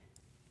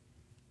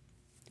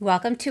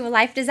Welcome to A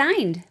Life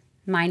Designed.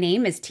 My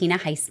name is Tina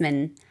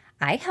Heisman.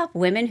 I help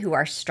women who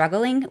are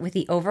struggling with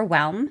the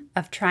overwhelm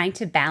of trying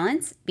to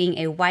balance being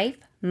a wife,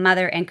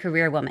 mother, and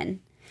career woman.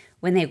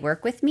 When they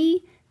work with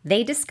me,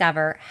 they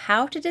discover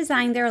how to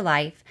design their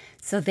life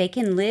so they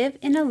can live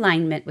in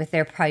alignment with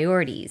their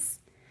priorities.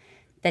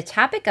 The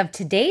topic of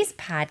today's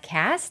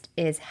podcast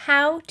is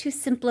how to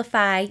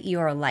simplify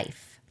your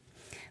life.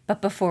 But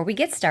before we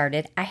get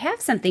started, I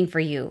have something for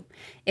you.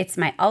 It's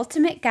my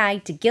ultimate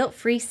guide to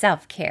guilt-free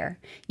self-care.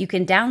 You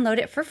can download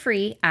it for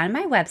free on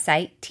my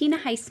website,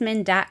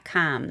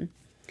 tinaheisman.com.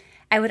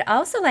 I would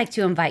also like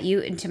to invite you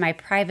into my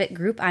private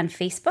group on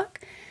Facebook,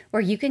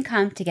 where you can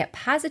come to get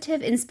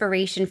positive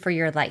inspiration for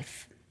your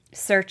life.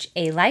 Search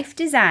A Life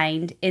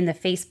Designed in the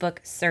Facebook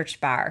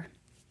search bar.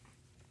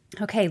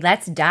 Okay,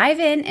 let's dive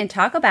in and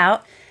talk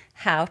about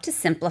how to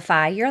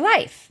simplify your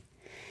life.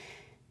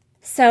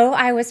 So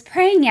I was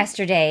praying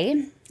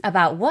yesterday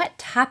about what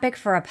topic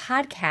for a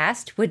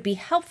podcast would be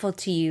helpful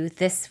to you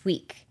this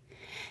week.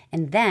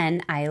 And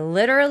then I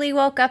literally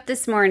woke up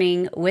this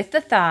morning with the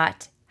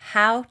thought,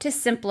 how to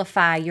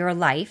simplify your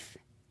life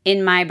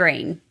in my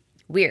brain.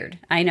 Weird,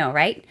 I know,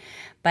 right?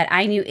 But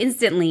I knew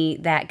instantly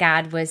that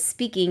God was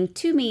speaking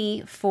to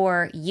me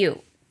for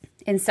you.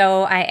 And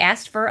so I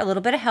asked for a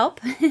little bit of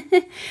help.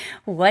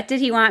 What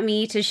did he want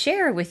me to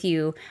share with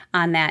you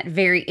on that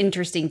very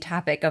interesting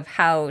topic of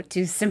how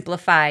to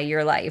simplify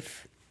your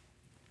life?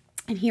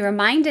 And he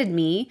reminded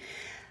me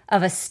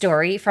of a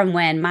story from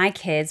when my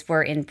kids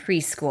were in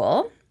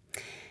preschool.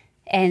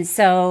 And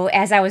so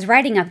as I was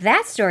writing up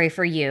that story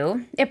for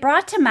you, it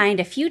brought to mind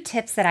a few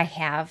tips that I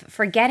have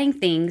for getting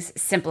things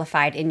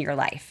simplified in your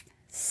life.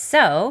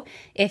 So,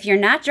 if you're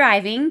not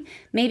driving,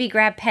 maybe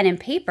grab pen and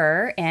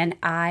paper and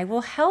I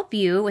will help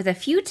you with a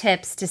few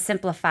tips to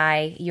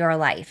simplify your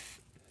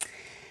life.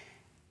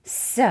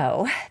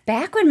 So,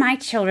 back when my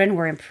children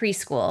were in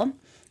preschool,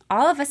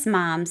 all of us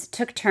moms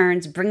took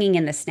turns bringing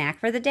in the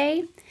snack for the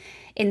day.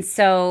 And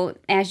so,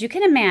 as you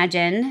can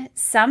imagine,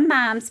 some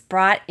moms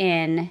brought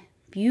in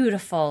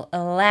beautiful,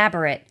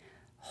 elaborate,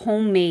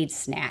 homemade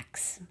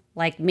snacks,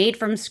 like made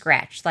from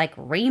scratch, like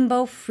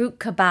rainbow fruit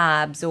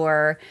kebabs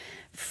or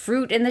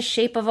fruit in the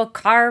shape of a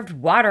carved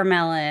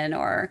watermelon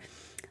or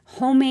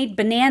homemade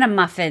banana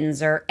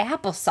muffins or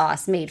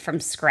applesauce made from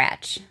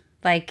scratch.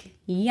 Like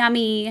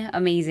yummy,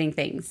 amazing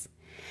things.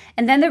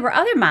 And then there were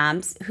other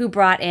moms who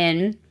brought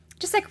in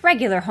just like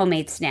regular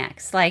homemade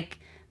snacks. Like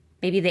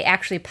maybe they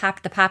actually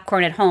popped the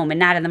popcorn at home and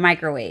not in the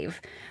microwave.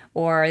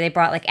 Or they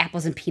brought like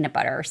apples and peanut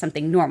butter or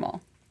something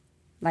normal.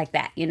 Like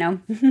that, you know?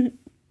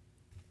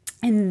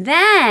 And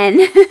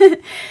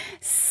then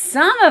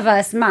some of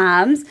us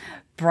moms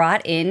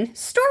brought in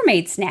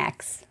store-made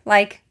snacks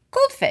like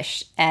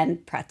goldfish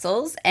and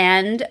pretzels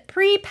and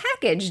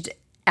pre-packaged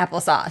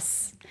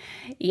applesauce.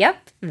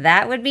 Yep,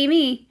 that would be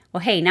me.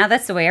 Well, hey, now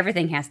that's the way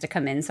everything has to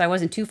come in, so I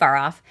wasn't too far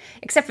off,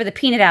 except for the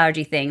peanut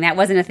allergy thing. That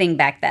wasn't a thing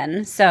back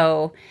then.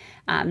 So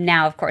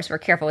now, of course, we're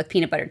careful with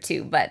peanut butter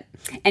too. But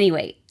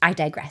anyway, I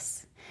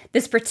digress.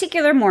 This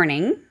particular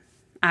morning,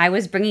 I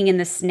was bringing in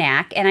the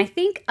snack, and I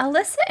think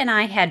Alyssa and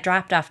I had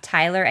dropped off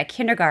Tyler at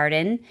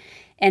kindergarten,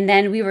 and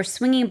then we were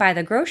swinging by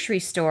the grocery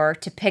store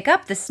to pick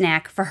up the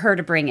snack for her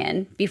to bring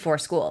in before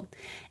school.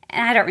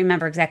 And I don't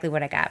remember exactly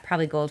what I got,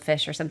 probably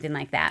goldfish or something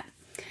like that.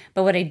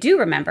 But what I do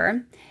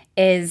remember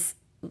is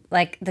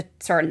like the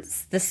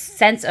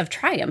sense of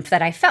triumph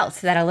that I felt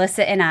that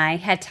Alyssa and I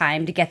had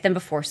time to get them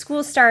before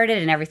school started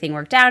and everything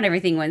worked out,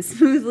 everything went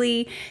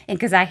smoothly. And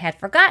because I had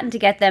forgotten to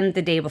get them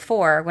the day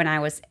before when I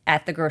was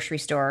at the grocery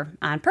store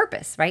on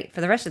purpose, right, for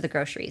the rest of the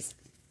groceries.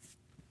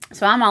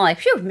 So I'm all like,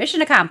 phew,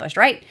 mission accomplished,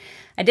 right?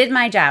 I did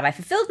my job. I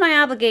fulfilled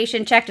my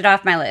obligation, checked it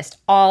off my list,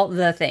 all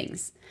the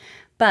things.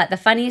 But the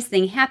funniest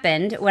thing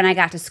happened when I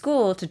got to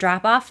school to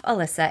drop off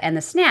Alyssa and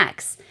the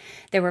snacks.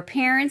 There were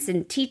parents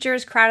and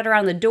teachers crowded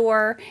around the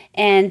door,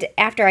 and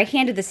after I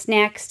handed the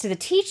snacks to the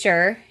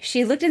teacher,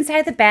 she looked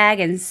inside the bag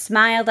and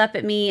smiled up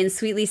at me and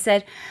sweetly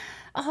said,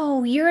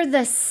 "Oh, you're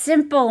the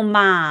simple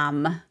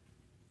mom."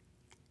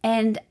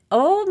 And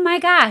oh my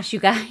gosh, you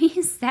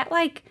guys, that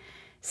like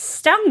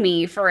stung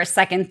me for a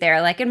second there,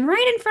 like, and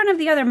right in front of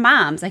the other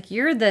moms, like,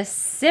 you're the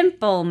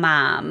simple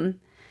mom.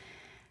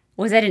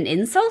 Was that an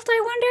insult,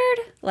 I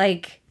wondered?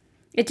 Like,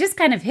 it just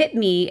kind of hit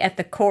me at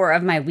the core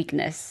of my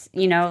weakness,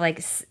 you know,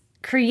 like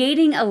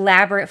creating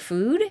elaborate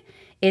food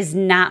is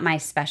not my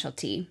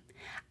specialty.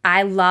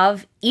 I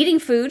love eating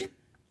food,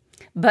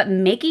 but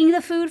making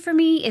the food for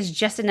me is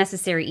just a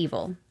necessary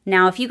evil.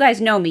 Now, if you guys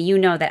know me, you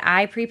know that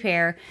I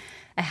prepare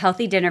a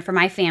healthy dinner for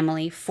my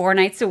family 4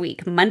 nights a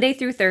week. Monday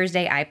through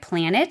Thursday, I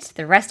plan it.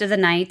 The rest of the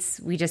nights,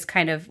 we just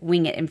kind of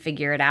wing it and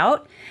figure it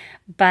out.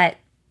 But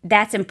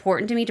that's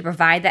important to me to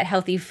provide that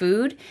healthy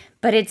food.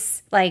 But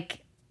it's like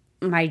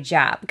my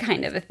job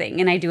kind of a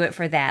thing. And I do it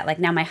for that. Like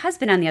now my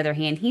husband, on the other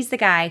hand, he's the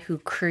guy who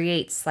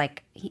creates,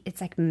 like, it's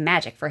like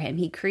magic for him.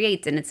 He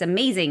creates and it's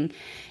amazing.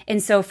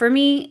 And so for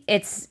me,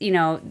 it's, you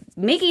know,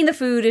 making the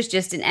food is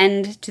just an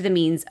end to the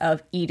means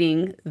of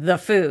eating the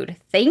food.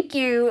 Thank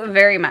you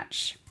very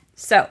much.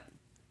 So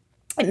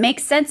It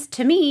makes sense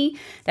to me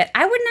that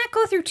I would not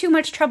go through too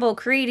much trouble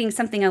creating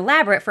something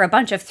elaborate for a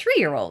bunch of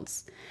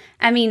 3-year-olds.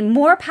 I mean,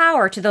 more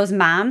power to those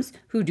moms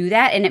who do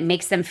that, and it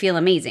makes them feel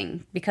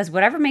amazing, because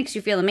whatever makes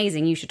you feel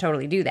amazing, you should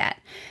totally do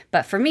that.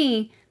 But for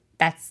me,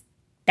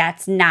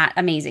 that's not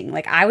amazing.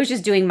 Like, I was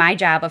just doing my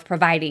job of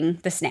providing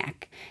the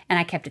snack, and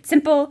I kept it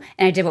simple,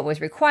 and I did what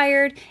was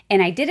required,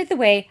 and I did it the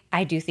way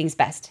I do things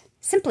best.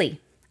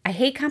 Simply. I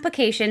hate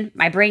complication.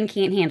 My brain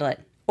can't handle it.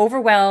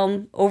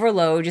 Overwhelm,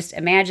 overload, just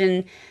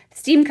imagine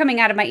steam coming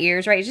out of my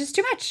ears, right? It's just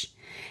too much.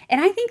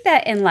 And I think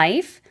that in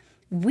life,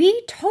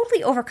 we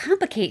totally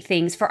overcomplicate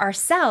things for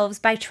ourselves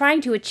by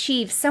trying to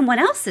achieve someone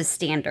else's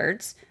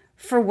standards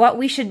for what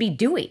we should be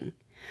doing,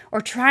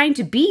 or trying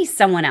to be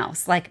someone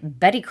else like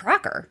Betty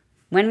Crocker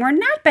when we're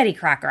not Betty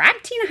Crocker. I'm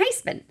Tina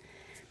Heisman.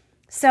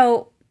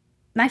 So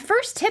my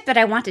first tip that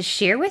I want to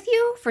share with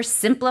you for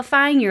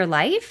simplifying your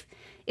life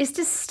is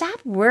to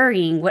stop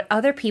worrying what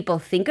other people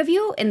think of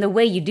you and the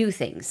way you do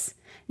things.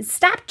 And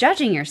stop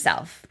judging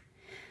yourself.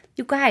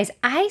 You guys,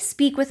 I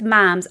speak with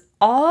moms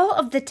all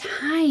of the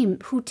time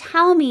who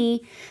tell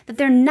me that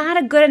they're not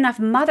a good enough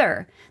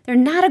mother. They're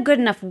not a good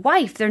enough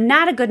wife. They're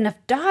not a good enough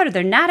daughter.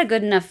 They're not a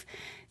good enough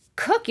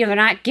cook. They're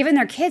not giving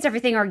their kids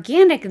everything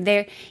organic.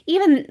 They're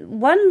even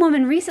one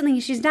woman recently,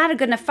 she's not a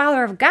good enough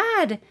follower of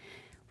God.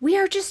 We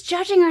are just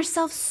judging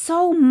ourselves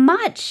so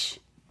much,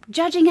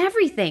 judging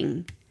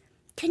everything.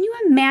 Can you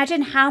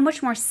imagine how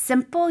much more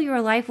simple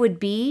your life would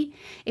be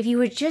if you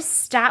would just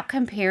stop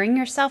comparing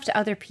yourself to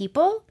other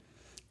people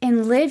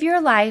and live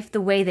your life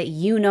the way that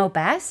you know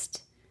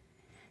best?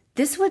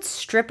 This would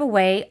strip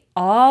away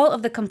all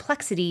of the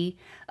complexity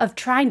of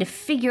trying to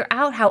figure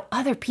out how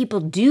other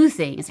people do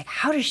things. Like,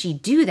 how does she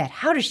do that?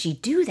 How does she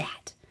do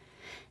that?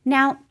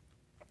 Now,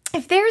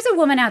 if there's a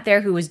woman out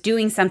there who is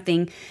doing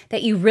something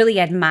that you really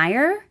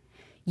admire,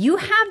 you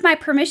have my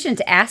permission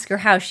to ask her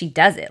how she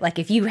does it. Like,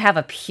 if you have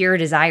a pure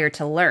desire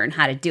to learn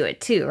how to do it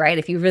too, right?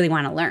 If you really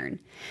want to learn.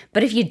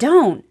 But if you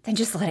don't, then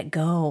just let it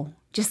go.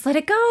 Just let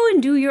it go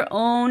and do your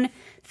own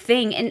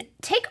thing and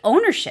take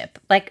ownership.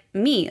 Like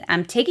me,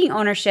 I'm taking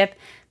ownership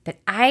that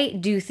I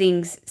do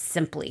things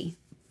simply.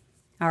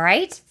 All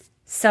right?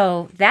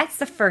 So that's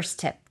the first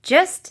tip.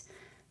 Just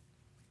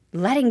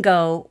letting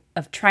go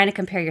of trying to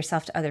compare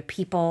yourself to other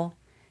people,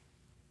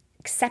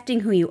 accepting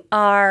who you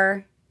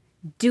are,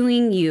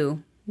 doing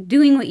you,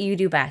 doing what you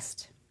do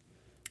best.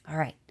 All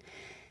right.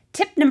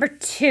 Tip number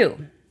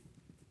 2.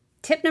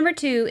 Tip number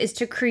 2 is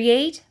to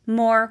create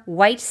more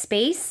white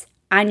space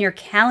on your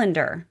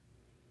calendar.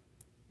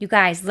 You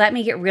guys, let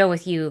me get real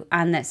with you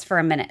on this for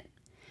a minute.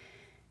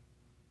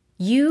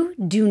 You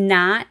do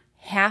not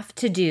have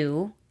to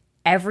do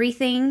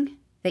everything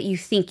that you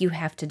think you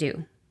have to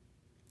do.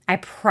 I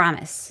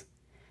promise.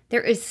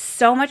 There is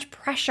so much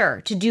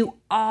pressure to do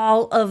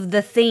all of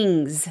the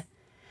things.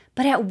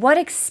 But at what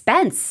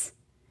expense?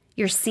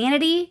 Your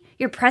sanity?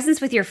 Your presence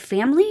with your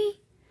family?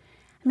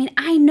 I mean,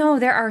 I know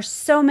there are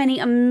so many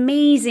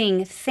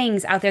amazing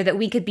things out there that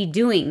we could be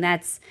doing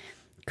that's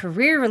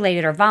career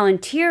related or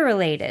volunteer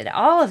related,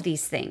 all of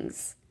these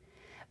things.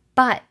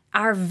 But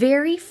our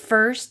very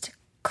first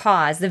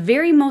cause, the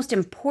very most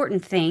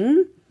important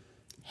thing,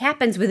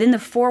 happens within the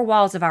 4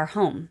 walls of our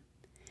home.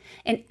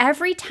 And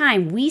every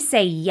time we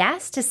say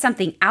yes to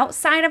something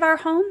outside of our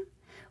home,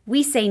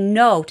 we say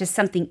no to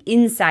something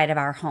inside of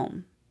our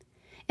home.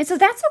 And so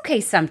that's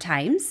okay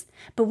sometimes,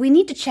 but we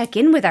need to check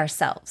in with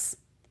ourselves.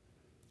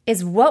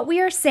 Is what we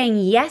are saying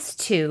yes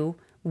to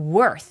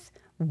worth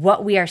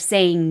what we are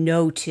saying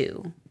no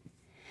to?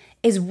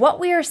 Is what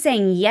we are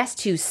saying yes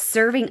to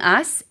serving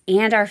us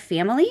and our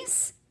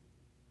families?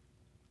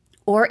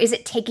 Or is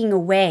it taking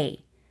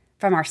away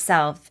from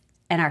ourselves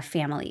and our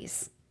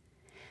families?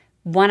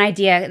 One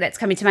idea that's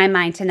coming to my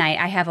mind tonight,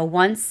 I have a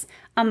once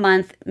a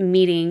month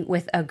meeting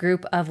with a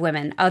group of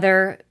women,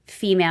 other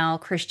female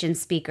Christian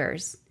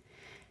speakers.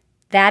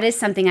 That is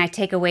something I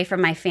take away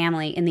from my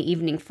family in the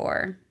evening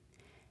for,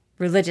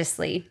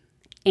 religiously.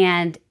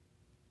 And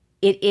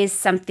it is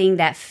something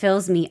that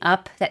fills me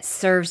up, that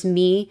serves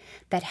me,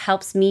 that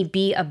helps me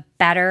be a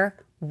better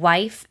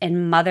wife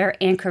and mother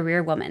and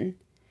career woman.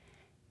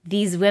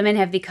 These women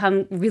have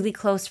become really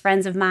close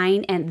friends of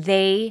mine, and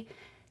they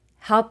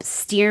help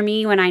steer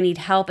me when I need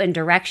help and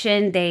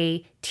direction.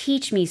 They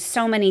teach me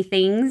so many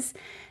things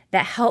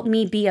that help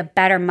me be a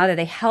better mother.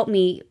 They help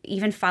me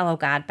even follow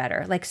God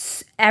better. Like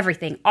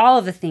everything, all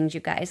of the things, you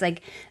guys.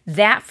 Like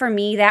that for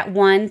me, that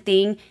one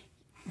thing,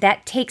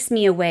 that takes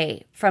me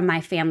away from my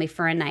family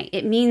for a night.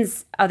 It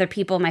means other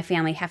people in my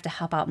family have to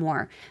help out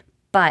more,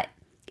 but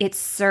it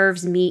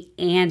serves me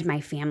and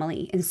my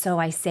family. And so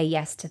I say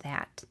yes to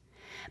that.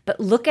 But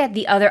look at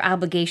the other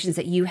obligations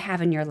that you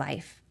have in your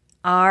life.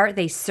 Are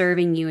they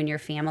serving you and your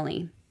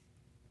family?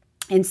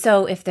 And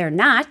so if they're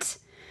not,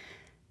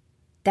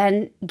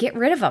 then get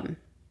rid of them.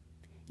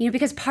 You know,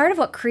 because part of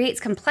what creates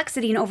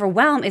complexity and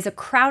overwhelm is a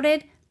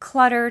crowded,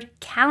 cluttered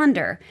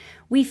calendar.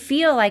 We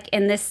feel like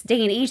in this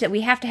day and age that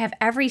we have to have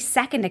every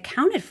second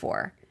accounted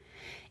for.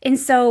 And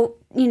so,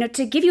 you know,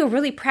 to give you a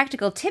really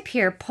practical tip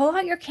here, pull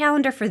out your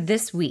calendar for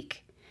this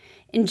week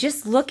and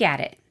just look at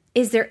it.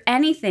 Is there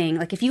anything,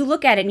 like if you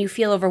look at it and you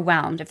feel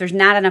overwhelmed, if there's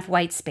not enough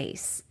white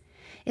space,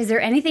 is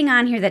there anything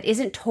on here that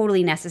isn't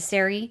totally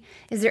necessary?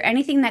 Is there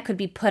anything that could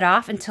be put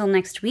off until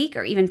next week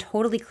or even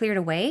totally cleared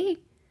away?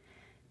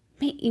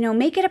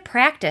 Make it a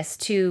practice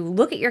to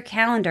look at your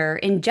calendar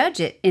and judge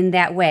it in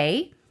that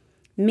way,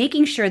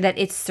 making sure that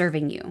it's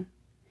serving you.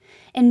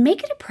 And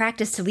make it a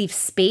practice to leave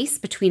space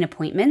between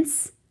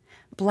appointments.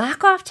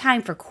 Block off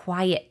time for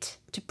quiet,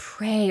 to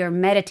pray or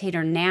meditate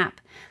or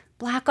nap.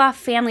 Block off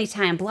family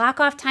time. Block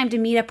off time to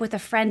meet up with a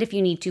friend if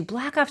you need to.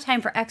 Block off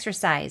time for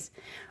exercise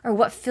or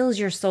what fills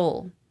your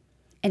soul.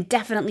 And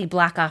definitely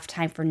block off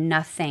time for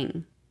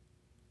nothing.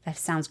 That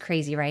sounds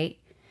crazy, right?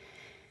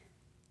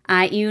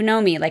 You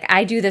know me, like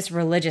I do this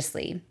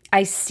religiously.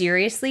 I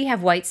seriously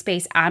have white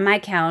space on my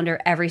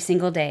calendar every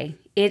single day.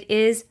 It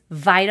is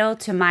vital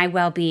to my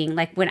well-being.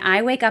 Like when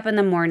I wake up in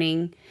the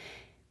morning,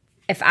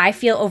 if I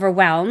feel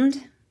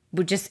overwhelmed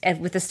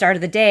with the start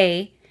of the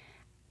day,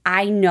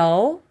 I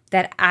know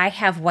that I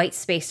have white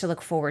space to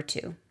look forward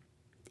to.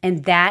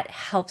 And that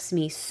helps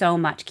me so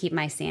much keep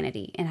my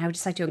sanity. And I would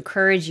just like to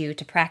encourage you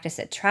to practice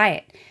it. Try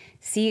it.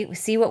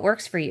 See what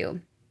works for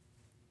you.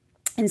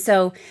 And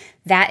so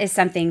that is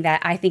something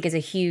that I think is a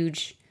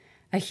huge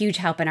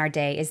help in our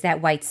day, is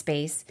that white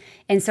space.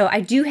 And so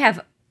I do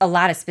have a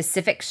lot of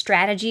specific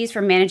strategies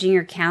for managing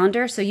your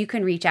calendar. So you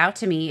can reach out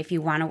to me if you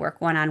want to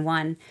work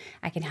one-on-one.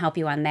 I can help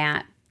you on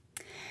that.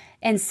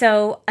 And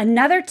so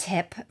another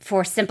tip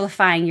for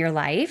simplifying your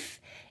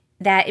life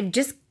that it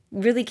just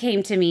really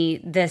came to me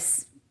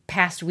this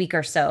past week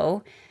or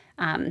so.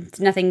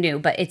 It's nothing new,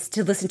 but it's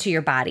to listen to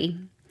your body.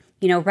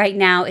 Right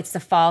now it's the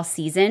fall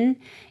season,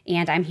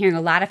 and I'm hearing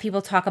a lot of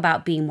people talk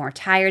about being more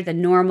tired than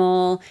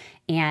normal.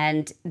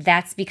 And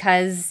that's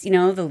because,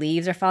 the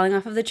leaves are falling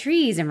off of the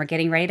trees and we're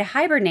getting ready to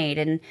hibernate.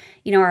 And,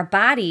 our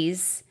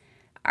bodies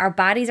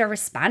are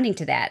responding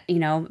to that.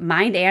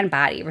 Mind and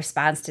body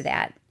responds to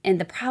that. And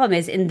the problem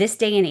is, in this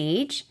day and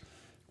age,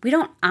 we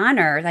don't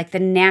honor like the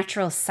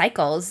natural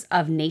cycles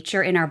of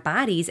nature in our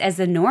bodies as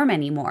the norm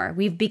anymore.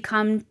 We've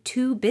become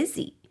too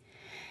busy.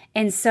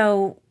 And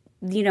so,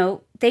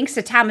 thanks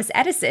to Thomas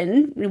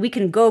Edison, we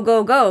can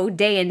go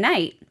day and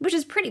night, which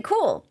is pretty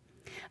cool.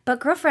 But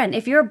girlfriend,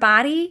 if your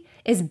body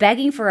is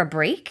begging for a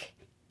break,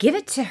 give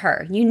it to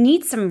her. You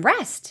need some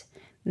rest.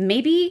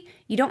 Maybe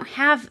you don't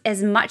have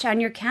as much on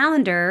your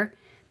calendar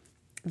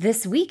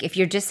this week if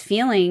you're just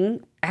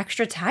feeling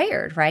extra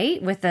tired,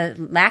 right? With the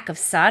lack of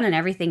sun and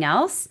everything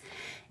else.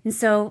 And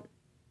so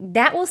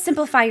that will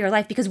simplify your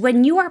life, because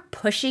when you are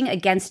pushing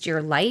against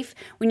your life,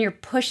 when you're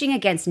pushing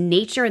against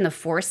nature and the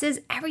forces,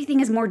 everything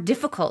is more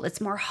difficult.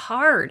 It's more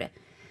hard.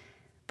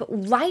 But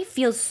life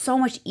feels so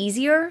much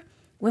easier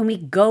when we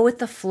go with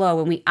the flow,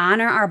 when we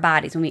honor our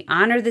bodies, when we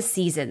honor the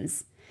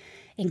seasons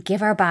and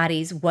give our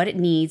bodies what it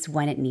needs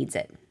when it needs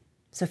it.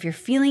 So if you're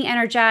feeling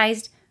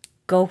energized,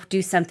 go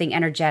do something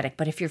energetic.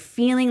 But if you're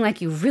feeling like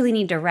you really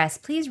need to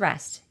rest, please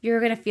rest. You're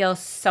going to feel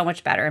so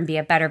much better and be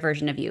a better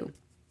version of you.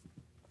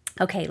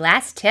 Okay,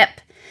 last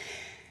tip.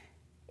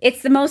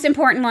 It's the most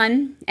important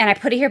one, and I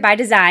put it here by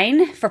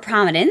design for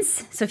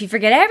prominence. So if you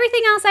forget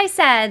everything else I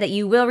said, that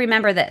you will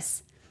remember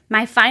this.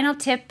 My final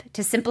tip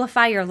to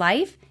simplify your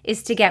life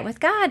is to get with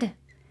God.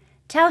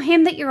 Tell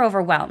Him that you're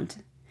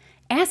overwhelmed.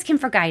 Ask Him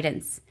for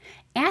guidance.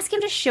 Ask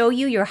Him to show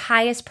you your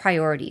highest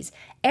priorities.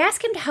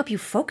 Ask Him to help you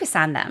focus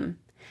on them.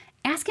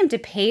 Ask Him to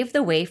pave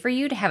the way for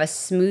you to have a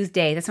smooth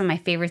day. That's one of my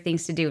favorite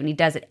things to do, and He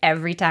does it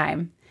every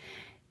time.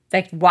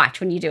 Like, watch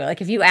when you do it.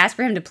 Like, if you ask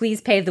for Him to please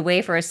pave the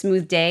way for a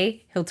smooth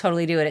day, He'll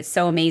totally do it. It's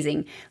so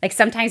amazing. Like,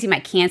 sometimes He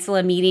might cancel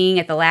a meeting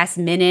at the last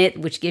minute,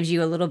 which gives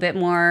you a little bit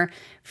more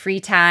free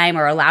time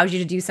or allows you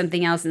to do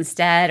something else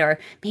instead. Or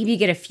maybe you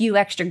get a few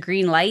extra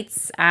green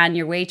lights on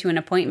your way to an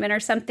appointment or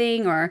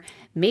something. Or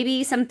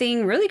maybe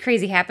something really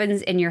crazy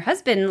happens and your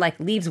husband, like,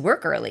 leaves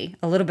work early,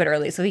 a little bit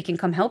early, so he can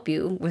come help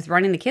you with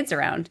running the kids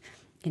around.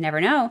 You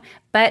never know,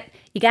 but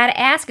you got to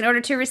ask in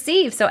order to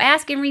receive. So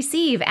ask and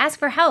receive. Ask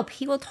for help.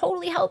 He will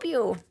totally help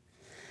you.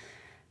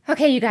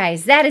 Okay, you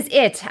guys, that is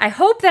it. I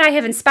hope that I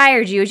have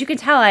inspired you. As you can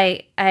tell,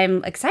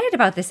 I'm excited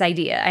about this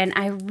idea, and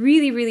I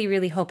really, really,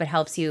 really hope it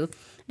helps you.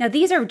 Now,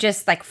 these are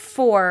just like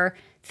 4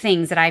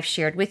 things that I've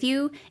shared with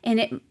you,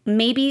 and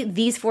maybe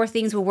these 4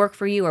 things will work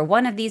for you, or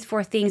one of these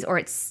 4 things, or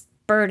it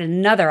spurred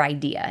another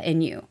idea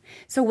in you.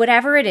 So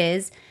whatever it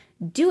is,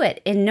 do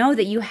it, and know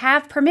that you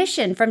have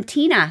permission from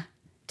Tina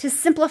to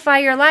simplify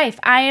your life.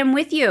 I am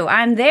with you.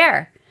 I'm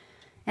there.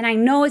 And I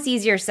know it's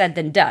easier said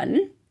than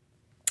done.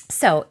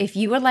 So if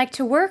you would like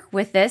to work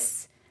with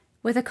this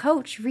with a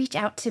coach, reach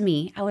out to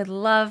me. I would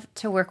love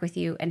to work with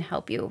you and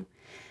help you.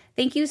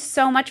 Thank you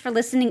so much for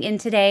listening in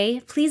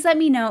today. Please let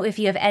me know if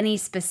you have any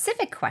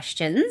specific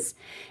questions.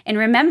 And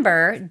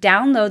remember,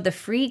 download the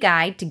free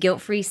guide to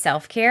guilt-free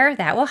self-care.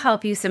 That will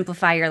help you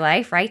simplify your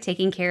life, right?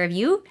 Taking care of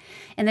you.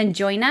 And then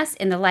join us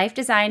in the Life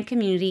Design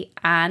community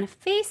on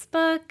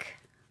Facebook.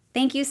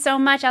 Thank you so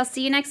much. I'll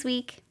see you next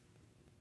week.